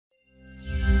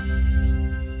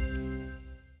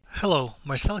Hello,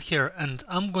 Marcel here, and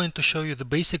I'm going to show you the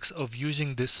basics of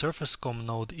using the Surface Comb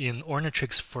node in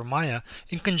Ornatrix for Maya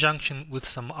in conjunction with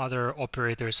some other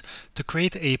operators to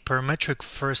create a parametric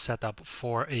fur setup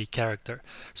for a character.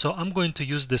 So I'm going to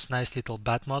use this nice little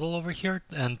bat model over here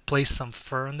and place some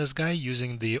fur on this guy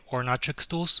using the Ornatrix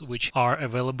tools, which are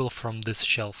available from this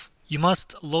shelf. You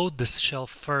must load this shelf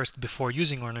first before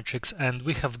using Ornatrix, and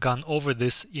we have gone over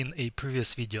this in a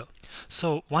previous video.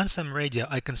 So once I'm ready,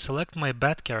 I can select my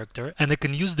bat character and I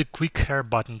can use the quick hair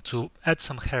button to add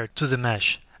some hair to the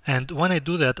mesh. And when I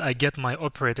do that, I get my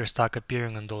operator stack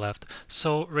appearing on the left.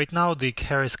 So right now the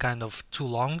hair is kind of too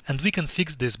long, and we can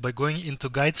fix this by going into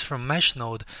guides from mesh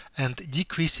node and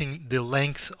decreasing the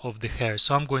length of the hair.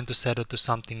 So I'm going to set it to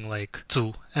something like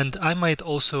 2. And I might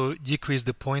also decrease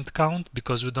the point count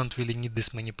because we don't really need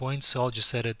this many points, so I'll just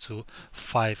set it to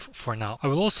 5 for now. I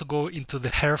will also go into the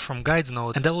hair from guides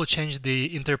node and I will change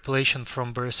the interpolation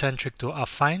from barocentric to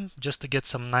affine just to get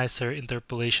some nicer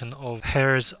interpolation of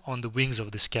hairs on the wings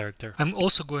of this character. I'm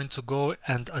also going to go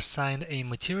and assign a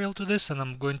material to this, and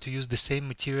I'm going to use the same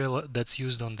material that's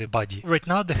used on the body. Right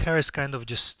now the hair is kind of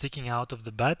just sticking out of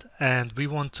the bat and we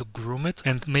want to groom it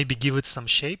and maybe give it some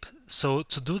shape. So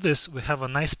to do this, we have a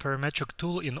nice parametric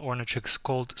tool in Ornatrix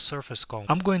called Surface Comb.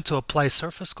 I'm going to apply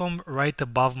Surface Comb right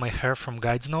above my hair from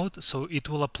guides node, so it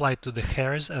will apply to the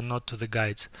hairs and not to the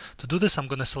guides. To do this, I'm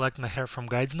going to select my hair from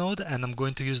guides node and I'm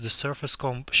going to use the Surface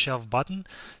Comb shelf button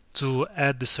to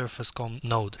add the Surface Comb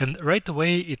node. And right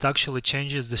away it actually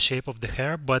changes the shape of the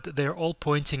hair, but they're all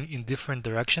pointing in different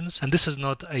directions and this is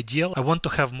not ideal. I want to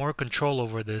have more control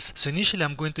over this. So initially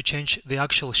I'm going to change the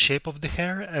actual shape of the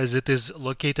hair as it is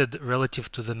located relative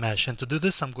to the mesh, and to do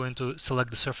this I'm going to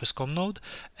select the Surface Comb node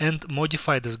and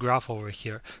modify this graph over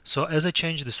here. So as I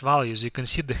change these values, you can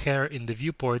see the hair in the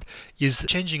viewport is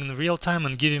changing in real time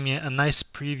and giving me a nice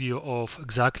preview of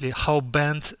exactly how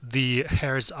bent the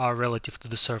hairs are relative to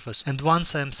the surface. And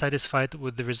once I'm satisfied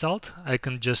with the result, I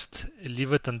can just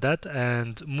leave it on that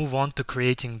and move on to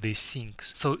creating the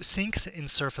sinks. So sinks in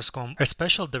Surface Comb are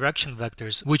special direction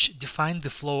vectors which define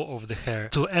the flow of the hair.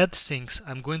 To add sinks,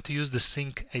 I'm going to use the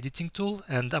sink editing tool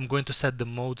and I'm going to set the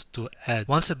mode to add.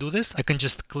 Once I do this, I can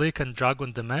just click and drag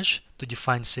on the mesh to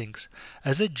define sinks.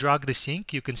 As I drag the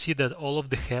sink, you can see that all of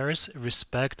the hairs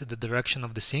respect the direction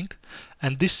of the sink,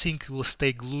 and this sink will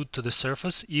stay glued to the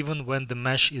surface even when the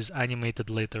mesh is animated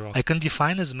later on. I can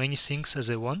define as many sinks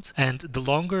as I want, and the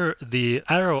longer the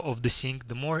arrow of the sink,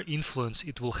 the more influence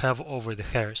it will have over the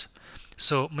hairs.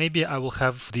 So maybe I will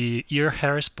have the ear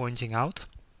hairs pointing out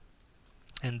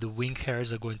and the wing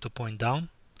hairs are going to point down.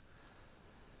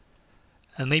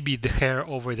 And maybe the hair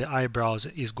over the eyebrows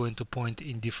is going to point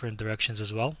in different directions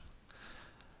as well.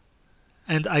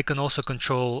 And I can also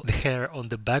control the hair on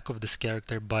the back of this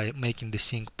character by making the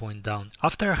sink point down.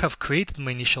 After I have created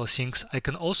my initial sinks, I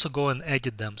can also go and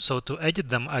edit them. So to edit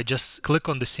them, I just click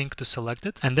on the sink to select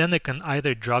it, and then I can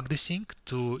either drag the sink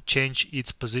to change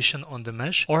its position on the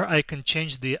mesh, or I can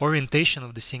change the orientation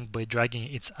of the sink by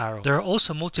dragging its arrow. There are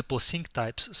also multiple sink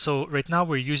types. So right now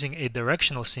we're using a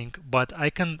directional sink, but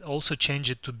I can also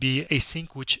change it to be a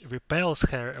sink which repels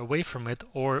hair away from it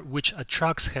or which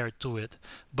attracts hair to it.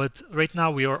 But right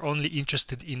now we are only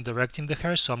interested in directing the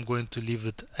hair, so I'm going to leave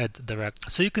it at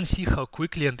direct. So you can see how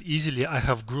quickly and easily I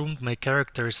have groomed my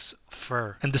character's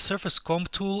fur. And the Surface Comb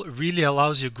tool really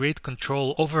allows you great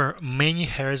control over many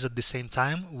hairs at the same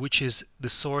time, which is the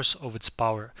source of its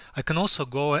power. I can also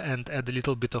go and add a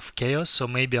little bit of chaos, so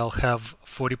maybe I'll have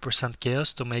 40%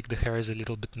 chaos to make the hairs a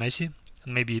little bit messy.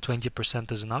 And maybe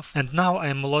 20% is enough. And now I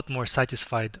am a lot more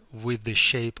satisfied with the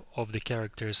shape of the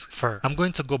character's fur. I'm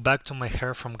going to go back to my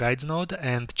hair from guides node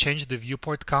and change the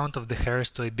viewport count of the hairs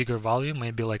to a bigger value,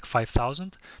 maybe like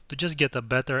 5000, to just get a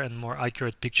better and more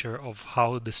accurate picture of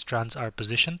how the strands are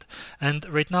positioned. And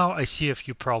right now I see a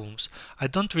few problems. I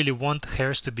don't really want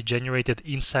hairs to be generated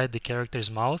inside the character's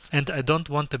mouth, and I don't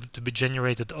want them to be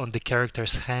generated on the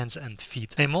character's hands and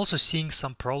feet. I'm also seeing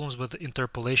some problems with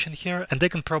interpolation here, and I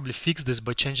can probably fix this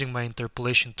by changing my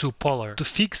interpolation to polar. To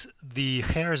fix the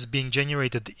hairs being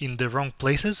generated in the wrong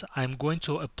places, I'm going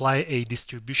to apply a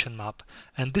distribution map,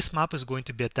 and this map is going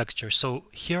to be a texture. So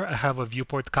here I have a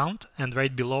viewport count, and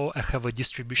right below I have a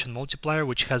distribution multiplier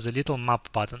which has a little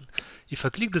map button. If I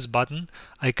click this button,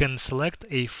 I can select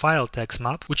a file text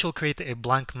map which will create a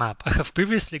blank map. I have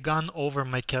previously gone over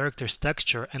my character's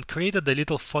texture and created a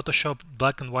little Photoshop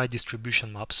black and white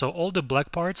distribution map. So all the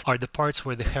black parts are the parts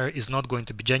where the hair is not going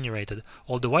to be generated. node.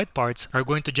 All the white parts are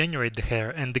going to generate the hair,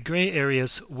 and the gray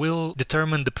areas will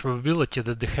determine the probability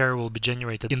that the hair will be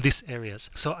generated in these areas.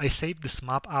 So I saved this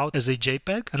map out as a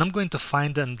JPEG, and I'm going to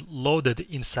find and load it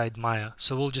inside Maya.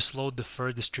 So we'll just load the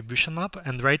fur distribution map,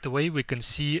 and right away we can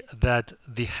see that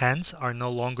the hands are no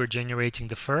longer generating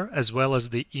the fur, as well as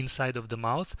the inside of the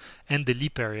mouth and the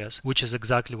lip areas, which is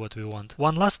exactly what we want.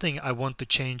 One last thing I want to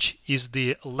change is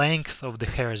the length of the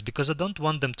hairs, because I don't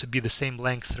want them to be the same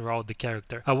length throughout the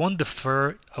character. I want the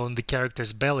fur on the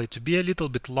character's belly to be a little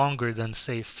bit longer than,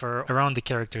 say, fur around the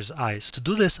character's eyes. To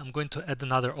do this, I'm going to add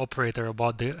another operator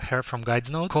about the hair from guides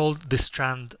node called the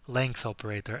strand length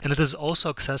operator, and it is also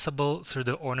accessible through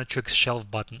the Ornatrix shelf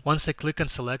button. Once I click and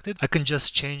select it, I can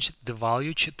just change the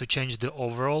value to change the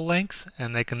overall length,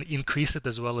 and I can increase it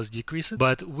as well as decrease it,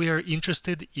 but we are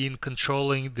interested in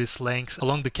controlling this length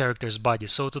along the character's body.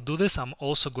 So to do this, I'm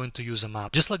also going to use a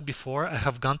map. Just like before, I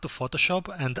have gone to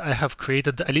Photoshop and I have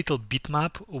created a little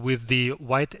bitmap with the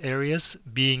white areas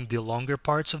being the longer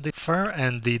parts of the fur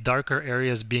and the darker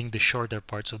areas being the shorter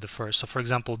parts of the fur. So for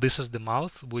example, this is the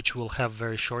mouth, which will have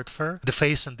very short fur. The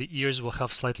face and the ears will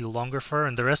have slightly longer fur,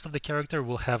 and the rest of the character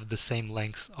will have the same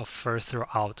length of fur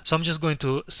throughout. So I'm just going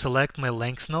to select my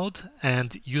length node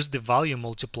and use the value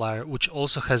multiplier, which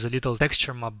also has a little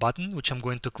texture map button, which I'm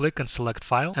going to click and select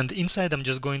file. And inside, I'm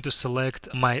just going to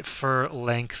select my fur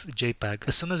length JPEG.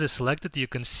 As soon as I select it, you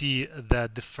can see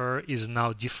that the fur is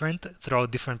now different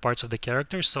throughout different parts of the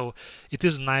character. So it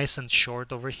is nice and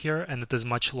short over here, and it is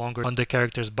much longer on the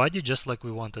character's body, just like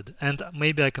we wanted. And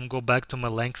maybe I can go back to my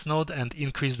length node and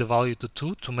increase the value to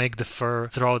 2 to make the fur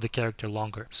throughout the character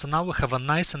longer. So now we have a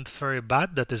nice and furry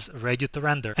bat that is ready to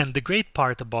render. And the great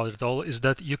part about it all is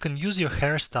that you can use your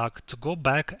hair stock to go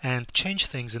back and change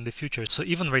things in the future. So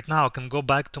even right now, I can go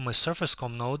back to my Surface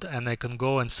Comb node and I can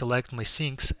go and select my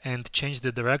sinks and change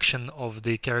the direction of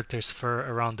the character's fur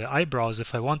around the eyebrows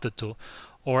if I wanted to.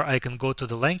 Or I can go to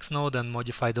the length node and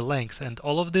modify the length, and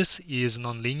all of this is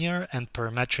non-linear and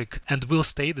parametric and will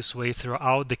stay this way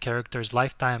throughout the character's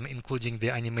lifetime, including the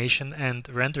animation and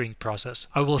rendering process.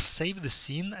 I will save the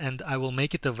scene and I will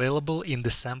make it available in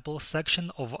the sample section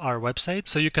of our website,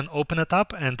 so you can open it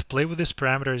up and play with these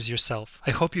parameters yourself.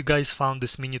 I hope you guys found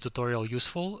this mini tutorial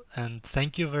useful, and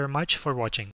thank you very much for watching.